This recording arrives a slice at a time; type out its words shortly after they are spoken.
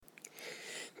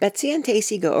Betsy and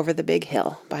Tacy Go Over the Big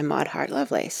Hill by Maud Hart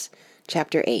Lovelace.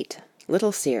 Chapter 8.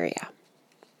 Little Syria.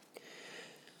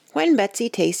 When Betsy,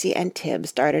 Tacy, and Tib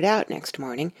started out next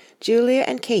morning, Julia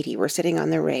and Katy were sitting on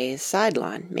the Rays' side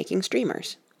lawn making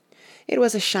streamers. It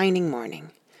was a shining morning.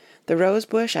 The rose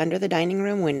bush under the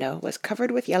dining-room window was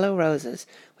covered with yellow roses,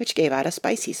 which gave out a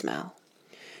spicy smell.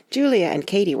 Julia and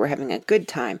Katy were having a good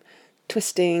time,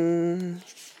 twisting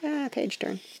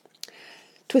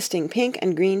pink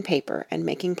and green paper and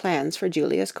making plans for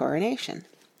Julia's coronation.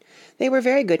 They were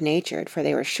very good-natured, for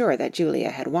they were sure that Julia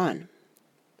had won.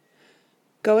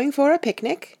 "Going for a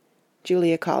picnic?"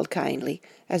 Julia called kindly,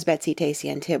 as Betsy,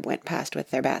 Tacy, and Tib went past with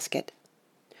their basket.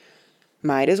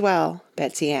 "Might as well,"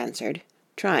 Betsy answered,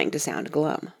 trying to sound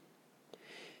glum.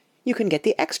 "You can get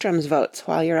the Ekstrom's votes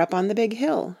while you're up on the big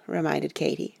hill," reminded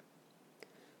Katy.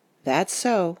 "That's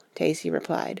so," Tacy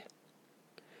replied.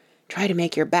 "Try to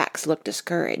make your backs look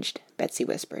discouraged," Betsy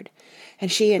whispered, and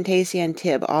she and Tacy and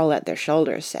Tib all let their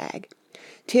shoulders sag.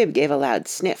 Tib gave a loud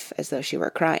sniff as though she were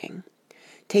crying.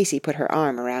 Tacy put her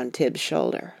arm around Tib's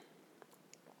shoulder.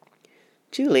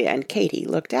 Julia and Katy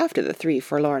looked after the three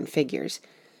forlorn figures,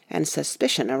 and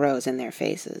suspicion arose in their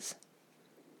faces.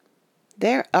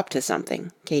 "They're up to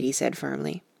something," Katy said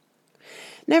firmly.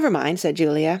 "Never mind," said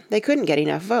Julia. "They couldn't get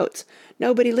enough votes.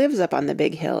 Nobody lives up on the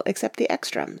big hill except the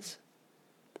Ekstroms."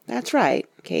 "That's right,"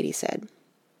 Katy said.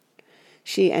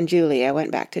 She and Julia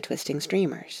went back to twisting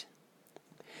streamers.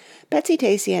 Betsy,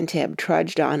 Tacy, and Tib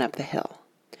trudged on up the hill.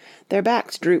 Their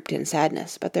backs drooped in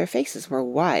sadness, but their faces were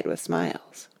wide with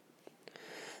smiles.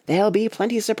 "They'll be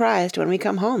plenty surprised when we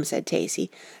come home," said Tacy,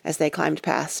 as they climbed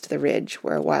past the ridge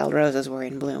where wild roses were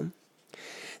in bloom.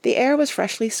 The air was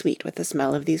freshly sweet with the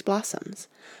smell of these blossoms.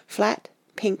 Flat,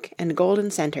 pink, and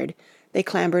golden-centered, they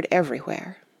clambered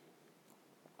everywhere.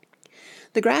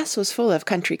 The grass was full of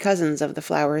country cousins of the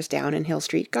flowers down in Hill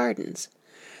Street Gardens.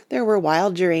 There were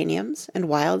wild geraniums, and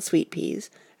wild sweet peas,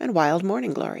 and wild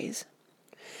morning-glories.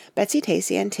 Betsy,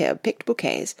 Tacy, and Tib picked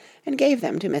bouquets and gave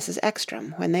them to Mrs.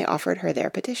 Ekstrom when they offered her their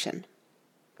petition.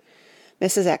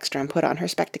 Mrs. Ekstrom put on her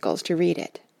spectacles to read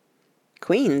it.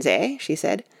 "Queens, eh?" she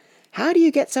said. "How do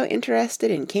you get so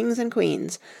interested in kings and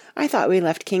queens? I thought we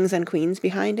left kings and queens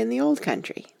behind in the old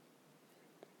country."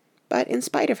 But in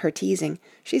spite of her teasing,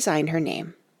 she signed her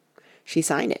name. She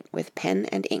signed it with pen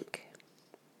and ink.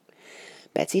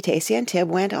 Betsy, Tacy, and Tib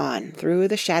went on, through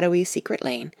the shadowy secret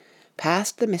lane,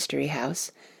 past the mystery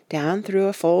house, down through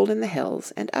a fold in the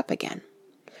hills, and up again.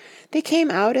 They came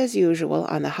out as usual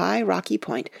on the high rocky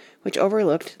point which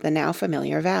overlooked the now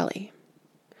familiar valley.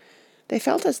 They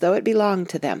felt as though it belonged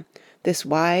to them, this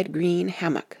wide green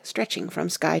hammock stretching from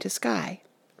sky to sky.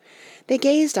 They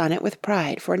gazed on it with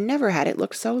pride, for never had it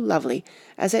looked so lovely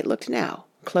as it looked now,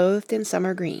 clothed in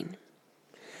summer green.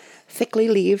 Thickly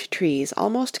leaved trees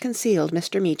almost concealed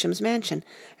Mr. Meacham's mansion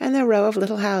and the row of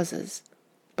little houses,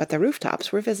 but the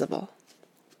rooftops were visible.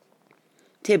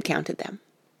 Tib counted them.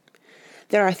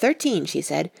 "There are 13, she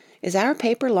said. "Is our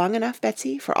paper long enough,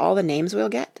 Betsy, for all the names we'll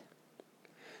get?"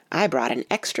 "I brought an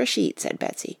extra sheet," said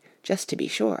Betsy, "just to be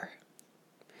sure."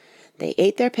 They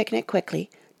ate their picnic quickly,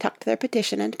 tucked their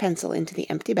petition and pencil into the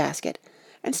empty basket,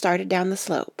 and started down the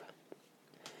slope.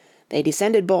 They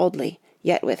descended boldly,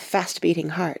 yet with fast-beating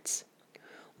hearts.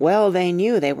 Well they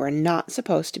knew they were not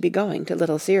supposed to be going to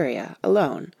Little Syria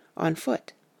alone, on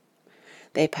foot.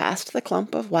 They passed the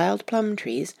clump of wild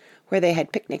plum-trees where they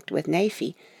had picnicked with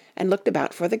Naife, and looked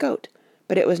about for the goat,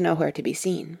 but it was nowhere to be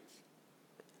seen.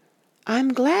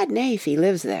 "I'm glad Naife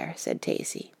lives there," said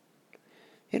Tacy.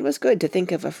 It was good to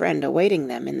think of a friend awaiting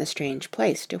them in the strange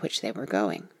place to which they were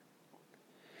going.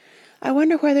 "I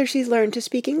wonder whether she's learned to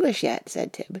speak English yet,"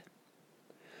 said Tib.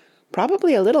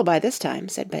 "Probably a little by this time,"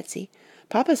 said Betsy.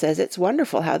 "Papa says it's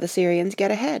wonderful how the Syrians get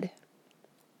ahead."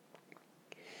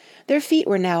 Their feet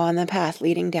were now on the path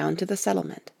leading down to the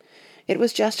settlement. It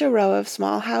was just a row of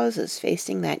small houses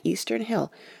facing that eastern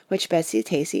hill which Betsy,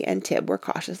 Tacy, and Tib were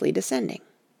cautiously descending.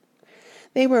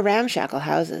 They were ramshackle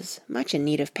houses, much in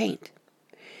need of paint.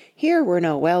 Here were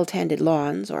no well-tended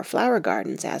lawns or flower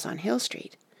gardens as on Hill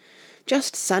Street.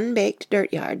 Just sun-baked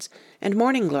dirt yards and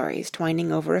morning-glories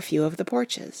twining over a few of the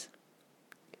porches.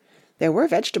 There were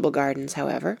vegetable gardens,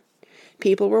 however.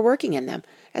 People were working in them,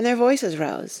 and their voices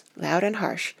rose, loud and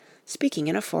harsh, speaking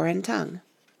in a foreign tongue.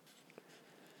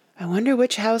 "I wonder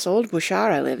which house old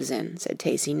Bushara lives in," said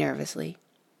Tacy nervously.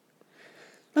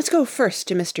 "Let's go first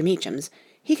to Mr. Meacham's.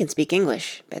 He can speak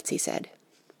English," Betsy said.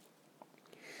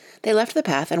 They left the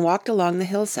path and walked along the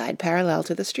hillside parallel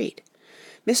to the street.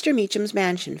 Mr. Meacham's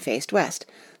mansion faced west,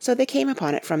 so they came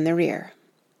upon it from the rear.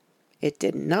 It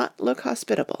did not look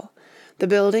hospitable. The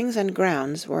buildings and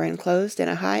grounds were enclosed in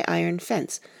a high iron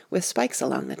fence with spikes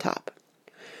along the top.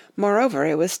 Moreover,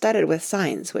 it was studded with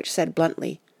signs which said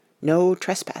bluntly, "No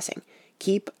trespassing.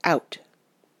 Keep out."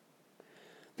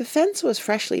 The fence was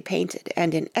freshly painted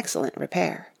and in excellent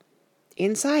repair.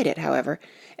 Inside it, however,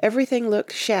 everything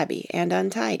looked shabby and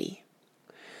untidy.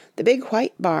 The big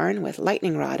white barn with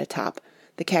lightning rod atop,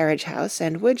 the carriage house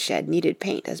and woodshed needed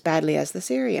paint as badly as the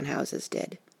Syrian houses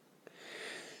did.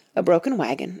 A broken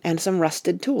wagon and some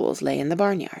rusted tools lay in the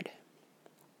barnyard.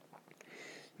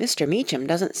 "Mr. Meacham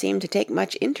doesn't seem to take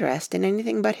much interest in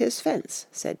anything but his fence,"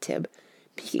 said Tib,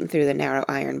 peeking through the narrow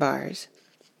iron bars.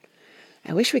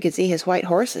 "I wish we could see his white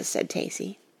horses," said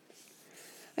Tacey.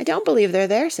 "I don't believe they're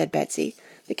there," said Betsy.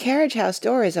 "The carriage house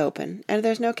door is open, and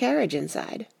there's no carriage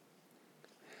inside."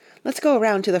 "Let's go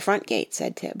around to the front gate,"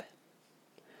 said Tib.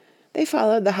 They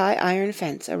followed the high iron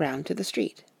fence around to the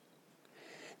street.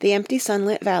 The empty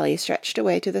sunlit valley stretched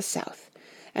away to the south,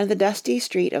 and the dusty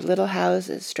street of little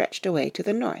houses stretched away to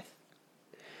the north.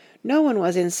 No one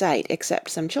was in sight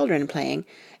except some children playing,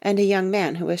 and a young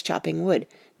man who was chopping wood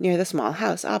near the small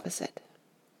house opposite.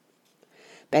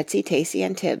 Betsy, Tacey,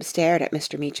 and Tib stared at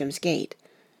Mr. Meacham's gate.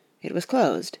 It was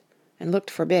closed, and looked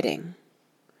forbidding.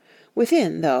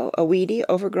 Within, though, a weedy,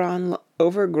 overgrown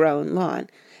lawn,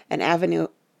 an avenue...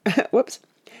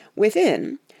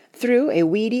 Within, through a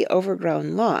weedy,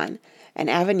 overgrown lawn, an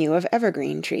avenue of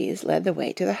evergreen trees led the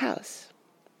way to the house.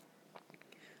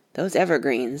 "Those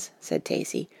evergreens," said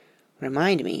Tacey,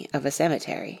 "remind me of a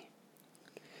cemetery."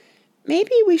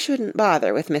 "Maybe we shouldn't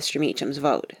bother with Mr. Meacham's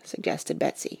vote," suggested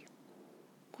Betsy.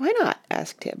 "Why not?"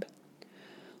 asked Tib.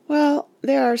 "Well,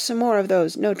 there are some more of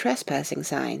those no trespassing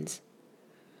signs."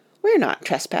 "We're not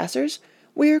trespassers,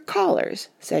 we're callers,"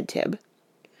 said Tib.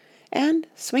 And,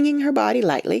 swinging her body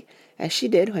lightly, as she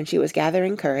did when she was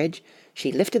gathering courage,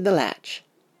 she lifted the latch.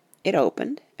 It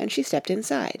opened, and she stepped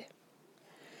inside.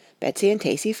 Betsy and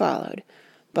Tacey followed,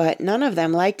 but none of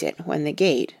them liked it when the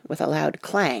gate, with a loud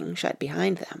clang, shut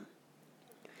behind them.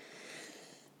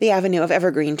 The avenue of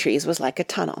evergreen trees was like a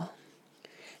tunnel.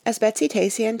 As Betsy,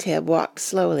 Tacey, and Tib walked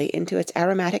slowly into its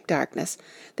aromatic darkness,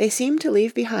 they seemed to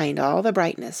leave behind all the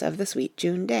brightness of the sweet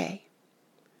June day.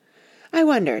 "I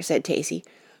wonder," said Tacey,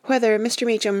 "whether Mr.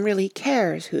 Meacham really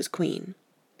cares who's queen."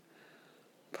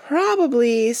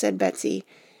 "Probably," said Betsy,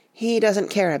 "he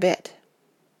doesn't care a bit."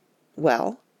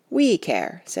 "Well, we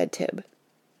care," said Tib.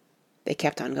 They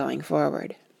kept on going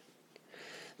forward.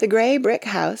 The gray brick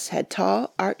house had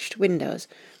tall, arched windows,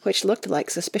 which looked like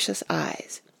suspicious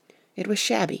eyes. It was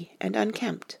shabby and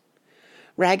unkempt.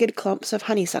 Ragged clumps of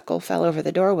honeysuckle fell over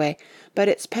the doorway, but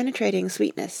its penetrating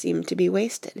sweetness seemed to be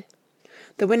wasted.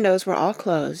 The windows were all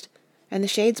closed, and the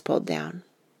shades pulled down.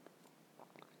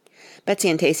 Betsy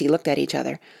and Tacey looked at each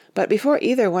other, but before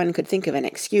either one could think of an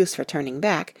excuse for turning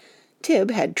back,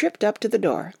 Tib had tripped up to the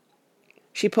door.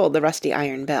 She pulled the rusty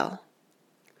iron bell.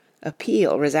 A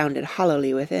peal resounded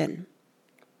hollowly within.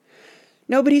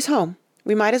 "Nobody's home.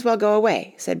 We might as well go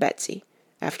away," said Betsy,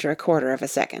 after a quarter of a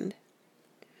second.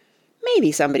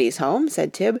 "Maybe somebody's home,"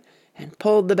 said Tib, and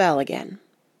pulled the bell again.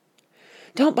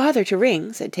 "Don't bother to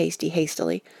ring," said Tacey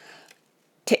hastily.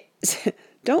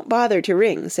 "Don't bother to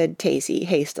ring," said Tacey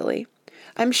hastily.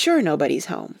 "I'm sure nobody's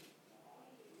home."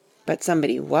 But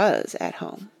somebody was at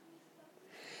home.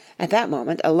 At that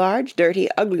moment a large, dirty,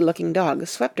 ugly-looking dog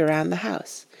swept around the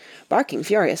house. Barking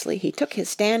furiously, he took his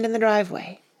stand in the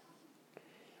driveway.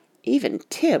 Even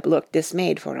Tib looked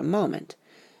dismayed for a moment.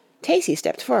 Tacey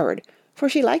stepped forward, for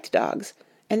she liked dogs,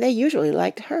 and they usually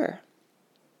liked her.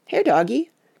 "Here,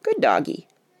 doggie. Good doggie.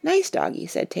 Nice doggie,"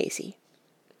 said Tacey.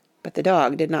 But the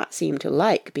dog did not seem to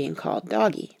like being called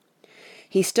doggie.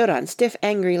 He stood on stiff,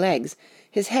 angry legs,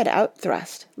 his head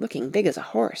out-thrust, looking big as a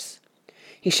horse.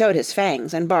 He showed his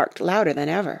fangs and barked louder than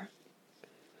ever.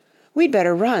 "We'd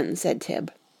better run," said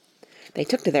Tib. They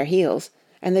took to their heels,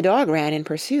 and the dog ran in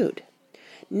pursuit.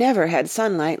 Never had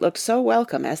sunlight looked so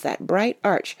welcome as that bright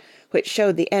arch which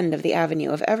showed the end of the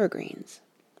avenue of evergreens.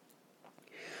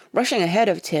 Rushing ahead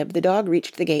of Tib, the dog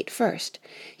reached the gate first.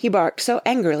 He barked so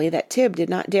angrily that Tib did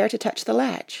not dare to touch the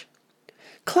latch.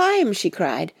 "Climb!" she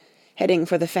cried, heading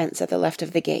for the fence at the left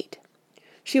of the gate.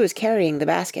 She was carrying the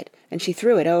basket, and she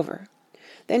threw it over.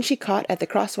 Then she caught at the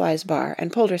crosswise bar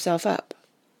and pulled herself up.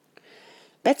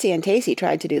 Betsy and Tacey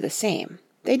tried to do the same.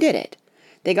 They did it.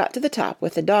 They got to the top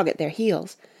with the dog at their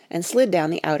heels, and slid down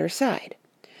the outer side.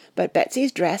 But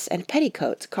Betsy's dress and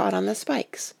petticoats caught on the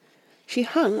spikes. She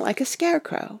hung like a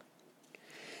scarecrow.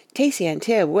 Tacey and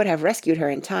Tib would have rescued her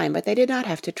in time, but they did not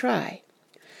have to try.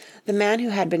 The man who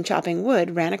had been chopping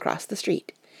wood ran across the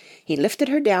street. He lifted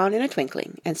her down in a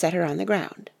twinkling and set her on the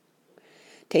ground.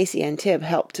 Tacey and Tib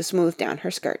helped to smooth down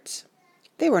her skirts.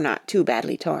 They were not too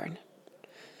badly torn.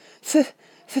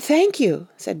 "Thank you,"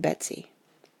 said Betsy.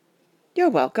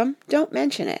 "You're welcome. Don't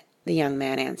mention it," the young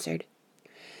man answered.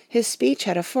 His speech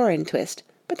had a foreign twist,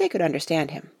 but they could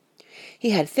understand him. He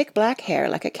had thick black hair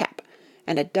like a cap,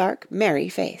 and a dark, merry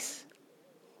face.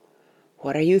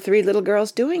 "What are you three little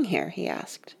girls doing here?" he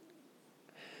asked.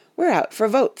 "We're out for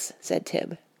votes," said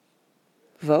Tib.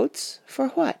 "Votes? For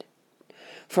what?"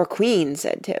 "For Queen,"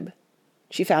 said Tib.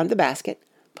 She found the basket,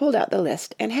 pulled out the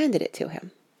list, and handed it to him.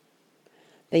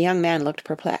 The young man looked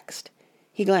perplexed.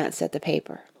 He glanced at the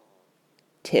paper.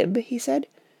 "Tib?" he said.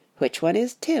 "Which one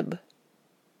is Tib?"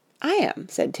 "I am,"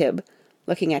 said Tib,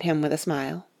 looking at him with a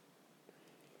smile.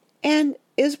 "And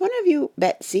is one of you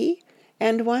Betsy,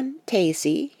 and one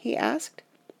Tacey?" he asked.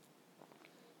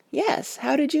 "Yes,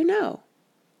 how did you know?"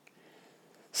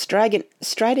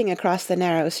 Striding across the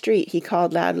narrow street, he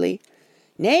called loudly,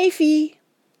 "Nafy!"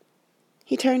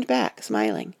 He turned back,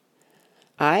 smiling.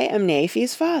 "I am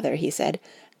Nafy's father," he said,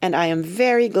 "and I am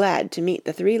very glad to meet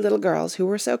the three little girls who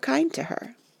were so kind to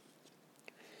her."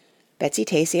 Betsy,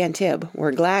 Tacey, and Tib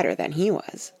were gladder than he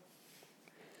was.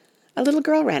 A little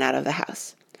girl ran out of the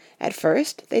house. At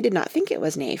first they did not think it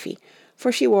was Nafy,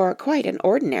 for she wore quite an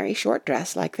ordinary short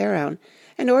dress like their own,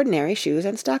 and ordinary shoes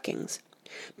and stockings.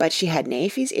 But she had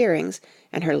Nafy's earrings,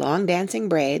 and her long dancing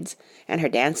braids, and her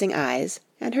dancing eyes,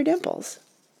 and her dimples.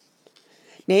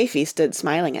 Nafy stood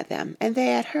smiling at them, and they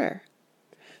at her.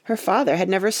 Her father had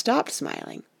never stopped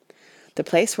smiling. The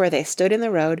place where they stood in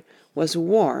the road was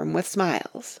warm with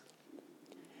smiles.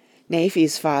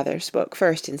 Nafy's father spoke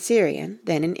first in Syrian,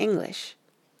 then in English.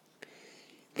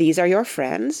 "These are your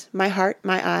friends, my heart,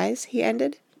 my eyes?" he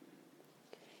ended.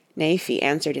 Nafy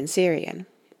answered in Syrian.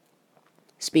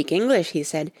 "Speak English," he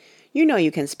said. "You know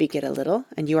you can speak it a little,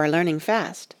 and you are learning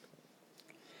fast."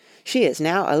 "She is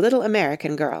now a little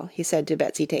American girl," he said to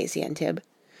Betsy, Tacey, and Tib.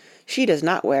 "She does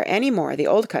not wear any more the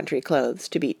old country clothes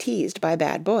to be teased by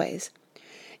bad boys.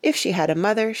 If she had a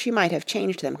mother, she might have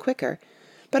changed them quicker.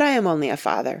 But I am only a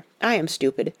father. I am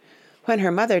stupid. When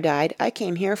her mother died, I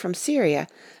came here from Syria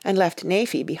and left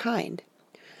Nafy behind.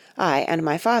 I and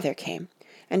my father came,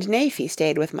 and Nafy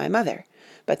stayed with my mother.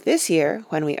 But this year,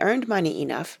 when we earned money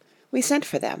enough, we sent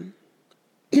for them."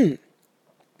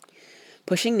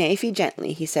 Pushing Nafy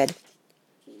gently, he said,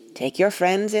 "Take your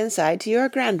friends inside to your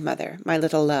grandmother, my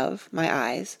little love, my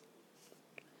eyes."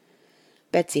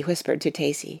 Betsy whispered to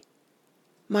Tacey,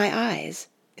 "My eyes.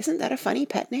 Isn't that a funny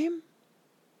pet name?"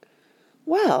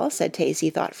 "Well," said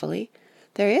Tacey thoughtfully,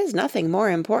 "there is nothing more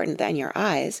important than your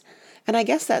eyes, and I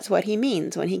guess that's what he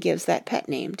means when he gives that pet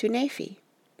name to Nafy."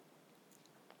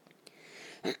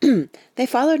 They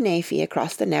followed Nafy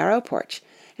across the narrow porch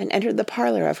and entered the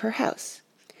parlor of her house.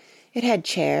 It had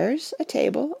chairs, a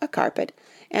table, a carpet,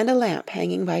 and a lamp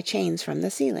hanging by chains from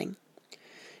the ceiling.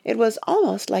 It was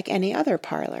almost like any other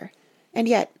parlor, and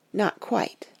yet not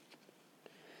quite.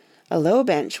 A low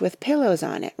bench with pillows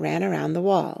on it ran around the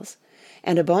walls,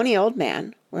 and a bony old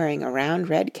man, wearing a round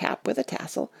red cap with a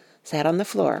tassel, sat on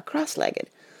the floor, cross-legged,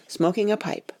 smoking a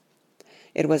pipe.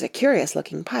 It was a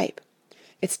curious-looking pipe.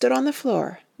 It stood on the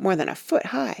floor, more than a foot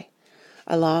high.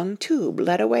 A long tube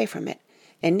led away from it,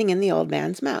 ending in the old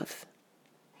man's mouth.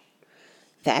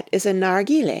 "That is a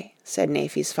narghile," said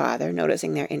Nafy's father,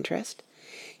 noticing their interest.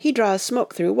 "He draws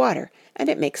smoke through water, and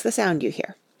it makes the sound you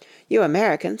hear. You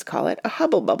Americans call it a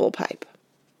hubble-bubble pipe."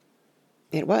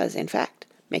 It was, in fact,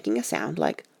 making a sound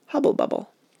like hubble-bubble.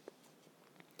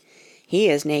 "He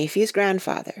is Nafy's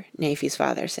grandfather," Nafy's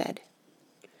father said.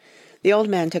 The old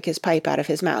man took his pipe out of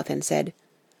his mouth and said,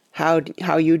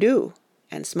 How you do?"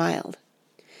 and smiled.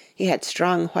 He had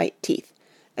strong white teeth,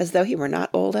 as though he were not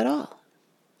old at all.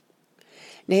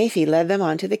 Nafy led them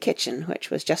on to the kitchen, which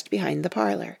was just behind the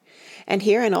parlor, and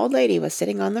here an old lady was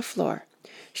sitting on the floor.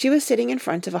 She was sitting in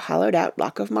front of a hollowed-out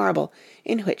block of marble,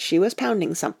 in which she was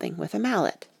pounding something with a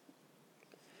mallet.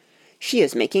 "She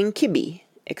is making kibbe,"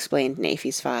 explained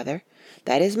Nafy's father.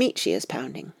 "That is meat she is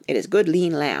pounding. It is good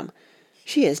lean lamb.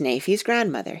 She is Nafy's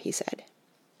grandmother," he said.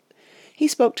 He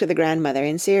spoke to the grandmother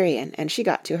in Syrian, and she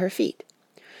got to her feet.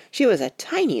 She was a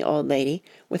tiny old lady,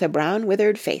 with a brown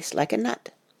withered face like a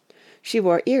nut. She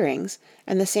wore earrings,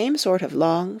 and the same sort of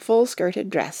long,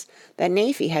 full-skirted dress that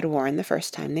Nafy had worn the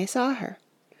first time they saw her.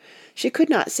 She could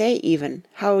not say even,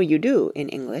 "How you do?" in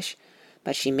English,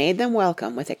 but she made them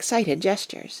welcome with excited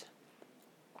gestures.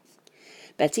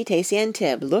 Betsy, Tacey, and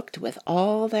Tib looked with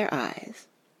all their eyes.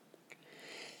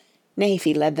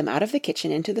 Nafy led them out of the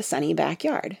kitchen into the sunny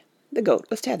backyard. The goat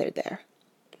was tethered there.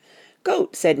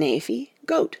 "Goat," said Nafy,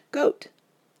 "goat, goat."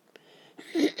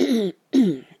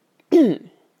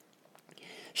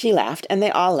 She laughed, and they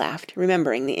all laughed,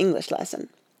 remembering the English lesson.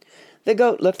 The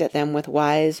goat looked at them with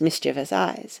wise, mischievous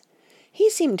eyes. He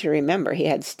seemed to remember he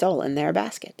had stolen their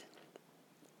basket.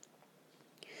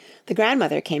 The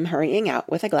grandmother came hurrying out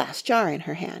with a glass jar in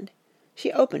her hand.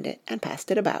 She opened it and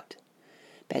passed it about.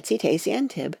 Betsy, Tacy, and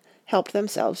Tib helped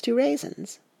themselves to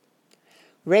raisins.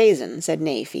 "Raisin," said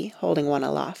Nafy, holding one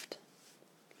aloft.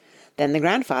 Then the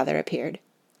grandfather appeared.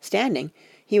 Standing,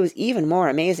 he was even more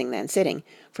amazing than sitting,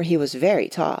 for he was very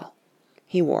tall.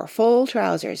 He wore full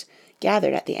trousers,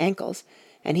 gathered at the ankles,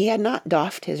 and he had not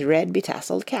doffed his red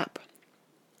betasseled cap.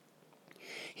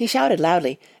 He shouted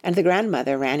loudly, and the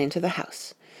grandmother ran into the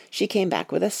house. She came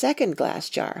back with a second glass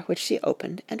jar, which she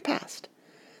opened and passed.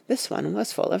 This one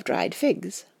was full of dried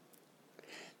figs.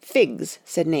 "Figs,"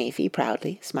 said Nafy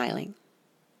proudly, smiling.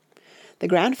 The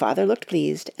grandfather looked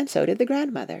pleased, and so did the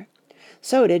grandmother.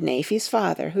 So did Nafy's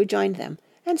father, who joined them,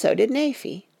 and so did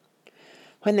Nafy.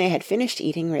 When they had finished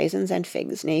eating raisins and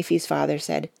figs, Nafy's father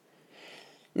said,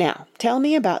 "Now, tell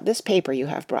me about this paper you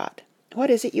have brought. What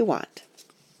is it you want?"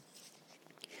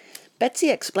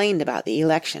 Betsy explained about the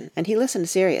election, and he listened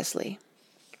seriously.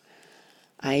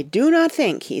 "I do not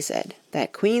think," he said,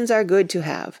 "that queens are good to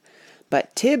have,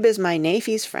 but Tib is my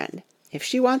Nafy's friend. If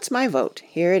she wants my vote,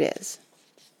 here it is."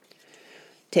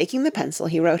 Taking the pencil,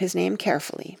 he wrote his name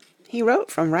carefully. He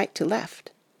wrote from right to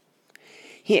left.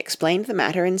 He explained the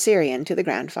matter in Syrian to the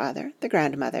grandfather, the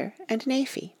grandmother, and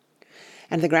Nafy.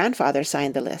 And the grandfather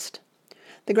signed the list.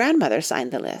 The grandmother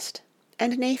signed the list,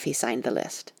 and Nafy signed the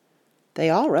list. They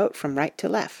all wrote from right to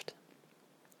left.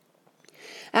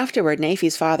 Afterward,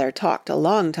 Nafy's father talked a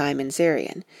long time in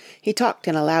Syrian. He talked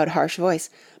in a loud, harsh voice,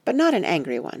 but not an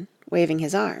angry one, waving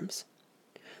his arms.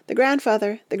 The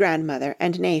grandfather, the grandmother,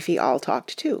 and Nafy all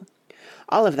talked too.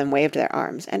 All of them waved their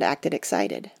arms and acted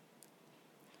excited.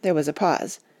 There was a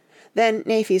pause. Then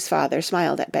Nafy's father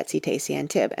smiled at Betsy, Tacy, and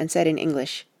Tib, and said in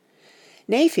English,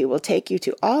 "Nafy will take you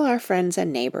to all our friends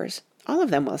and neighbors. All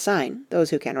of them will sign,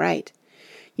 those who can write.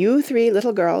 You 3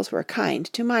 little girls were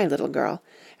kind to my little girl,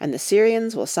 and the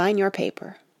Syrians will sign your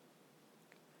paper."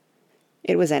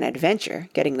 It was an adventure,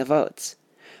 getting the votes.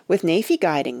 With Nafy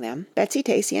guiding them, Betsy,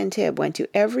 Tacy, and Tib went to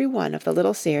every one of the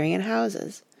little Syrian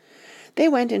houses. They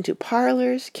went into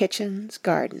parlors, kitchens,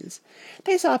 gardens.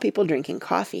 They saw people drinking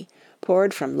coffee,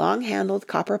 poured from long-handled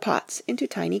copper pots into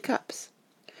tiny cups.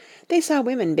 They saw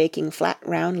women baking flat,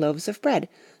 round loaves of bread,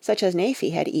 such as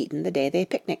Nafy had eaten the day they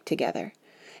picnicked together,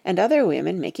 and other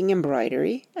women making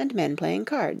embroidery, and men playing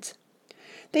cards.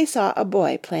 They saw a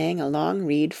boy playing a long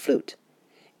reed flute.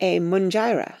 A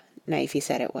munjaira, Nafy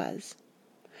said it was.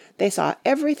 They saw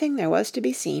everything there was to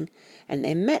be seen, and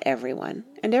they met everyone,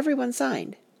 and everyone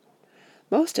signed.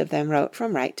 Most of them wrote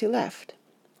from right to left.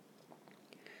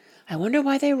 "I wonder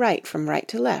why they write from right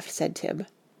to left," said Tib.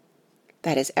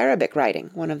 "That is Arabic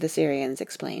writing," one of the Syrians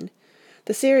explained.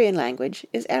 "The Syrian language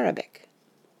is Arabic."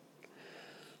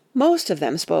 Most of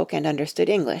them spoke and understood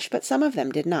English, but some of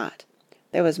them did not.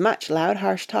 There was much loud,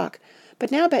 harsh talk,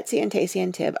 but now Betsy and Tacy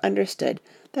and Tib understood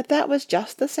that that was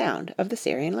just the sound of the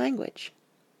Syrian language.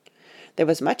 There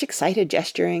was much excited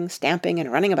gesturing, stamping, and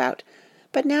running about,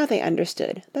 but now they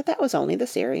understood that that was only the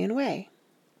Syrian way.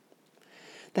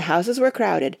 The houses were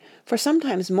crowded, for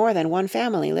sometimes more than one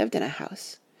family lived in a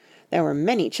house. There were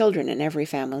many children in every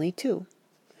family, too.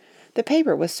 The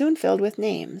paper was soon filled with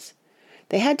names.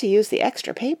 They had to use the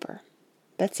extra paper.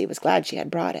 Betsy was glad she had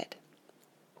brought it.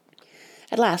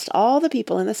 At last all the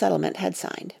people in the settlement had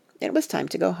signed. It was time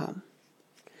to go home.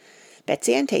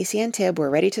 Betsy and Tacy and Tib were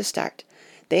ready to start.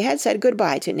 They had said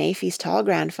good-bye to Nafy's tall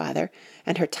grandfather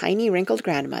and her tiny wrinkled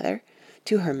grandmother,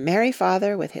 to her merry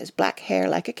father with his black hair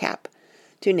like a cap,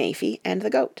 to Nafy and the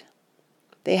goat.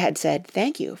 They had said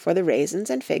thank you for the raisins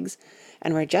and figs,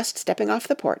 and were just stepping off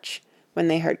the porch when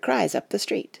they heard cries up the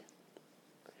street.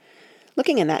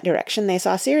 Looking in that direction, they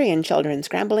saw Syrian children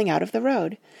scrambling out of the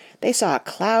road. They saw a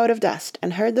cloud of dust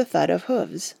and heard the thud of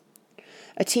hooves.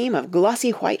 A team of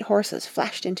glossy white horses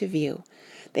flashed into view.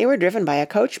 They were driven by a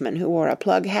coachman who wore a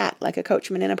plug hat like a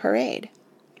coachman in a parade.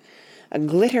 A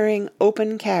glittering,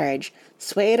 open carriage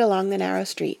swayed along the narrow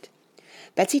street.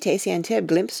 Betsy, Tacy, and Tib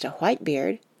glimpsed a white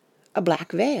beard, a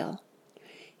black veil.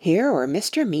 Here were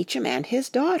Mr. Meacham and his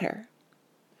daughter.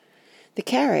 The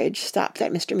carriage stopped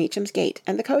at Mr. Meacham's gate,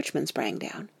 and the coachman sprang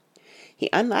down. He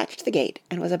unlatched the gate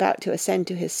and was about to ascend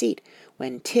to his seat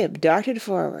when Tib darted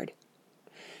forward.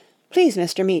 "Please,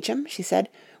 Mr. Meacham," she said,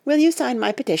 "will you sign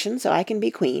my petition so I can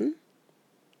be queen?"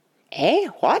 "Eh,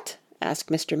 what?" asked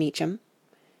Mr. Meacham.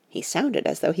 He sounded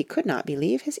as though he could not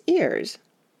believe his ears.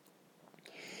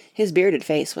 His bearded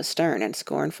face was stern and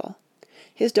scornful.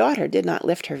 His daughter did not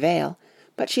lift her veil,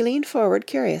 but she leaned forward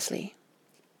curiously.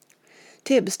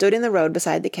 Tib stood in the road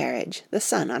beside the carriage, the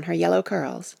sun on her yellow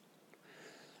curls.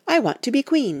 "I want to be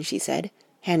queen," she said,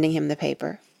 handing him the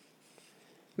paper.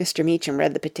 Mr. Meacham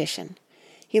read the petition.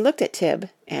 He looked at Tib,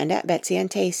 and at Betsy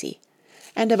and Taycie,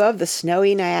 and above the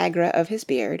snowy Niagara of his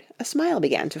beard a smile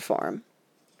began to form.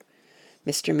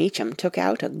 Mr. Meacham took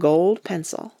out a gold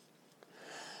pencil.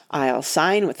 "I'll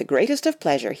sign with the greatest of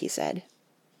pleasure," he said.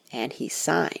 And he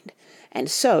signed,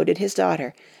 and so did his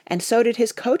daughter, and so did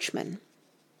his coachman.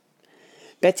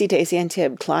 Betsy, Taycie, and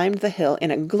Tib climbed the hill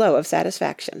in a glow of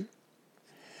satisfaction.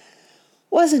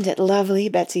 "Wasn't it lovely?"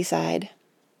 Betsy sighed.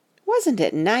 "Wasn't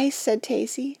it nice?" said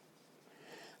Taycie.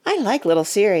 "I like little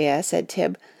Cyria," said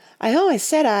Tib. "I always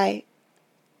said I—"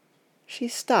 She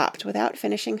stopped without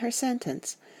finishing her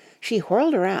sentence. She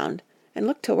whirled around and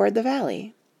looked toward the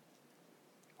valley.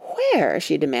 Where,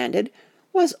 she demanded,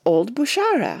 was old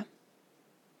Bushara?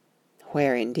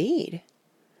 Where indeed?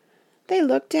 They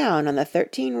looked down on the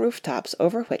 13 rooftops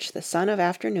over which the sun of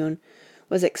afternoon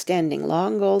was extending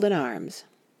long golden arms.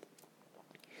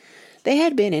 They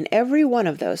had been in every one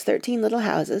of those 13 little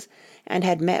houses, and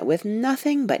had met with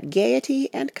nothing but gaiety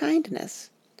and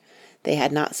kindness. They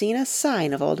had not seen a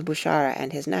sign of old Bushara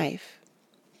and his knife.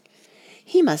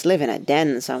 "He must live in a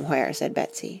den somewhere," said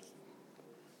Betsy.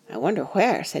 "I wonder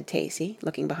where," said Taycie,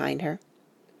 looking behind her.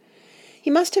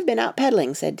 "He must have been out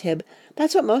peddling," said Tib.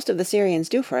 "That's what most of the Syrians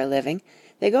do for a living.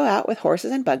 They go out with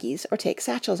horses and buggies, or take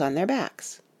satchels on their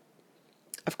backs."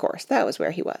 Of course, that was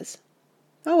where he was.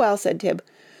 "Oh well," said Tib,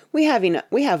 we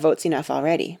have votes enough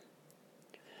already."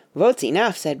 "Votes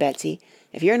enough," said Betsy.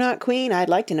 "If you're not queen, I'd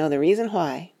like to know the reason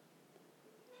why."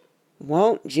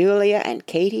 "Won't Julia and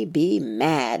Katy be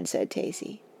mad?" said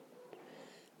Taycie.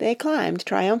 They climbed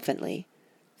triumphantly,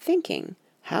 thinking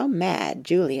how mad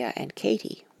Julia and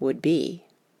Katy would be.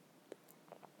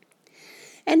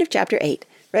 End of chapter 8,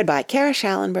 read by Kara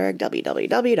Schallenberg,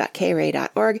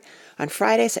 www.kray.org, on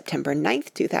Friday, September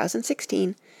 9th,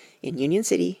 2016, in Union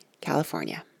City,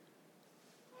 California.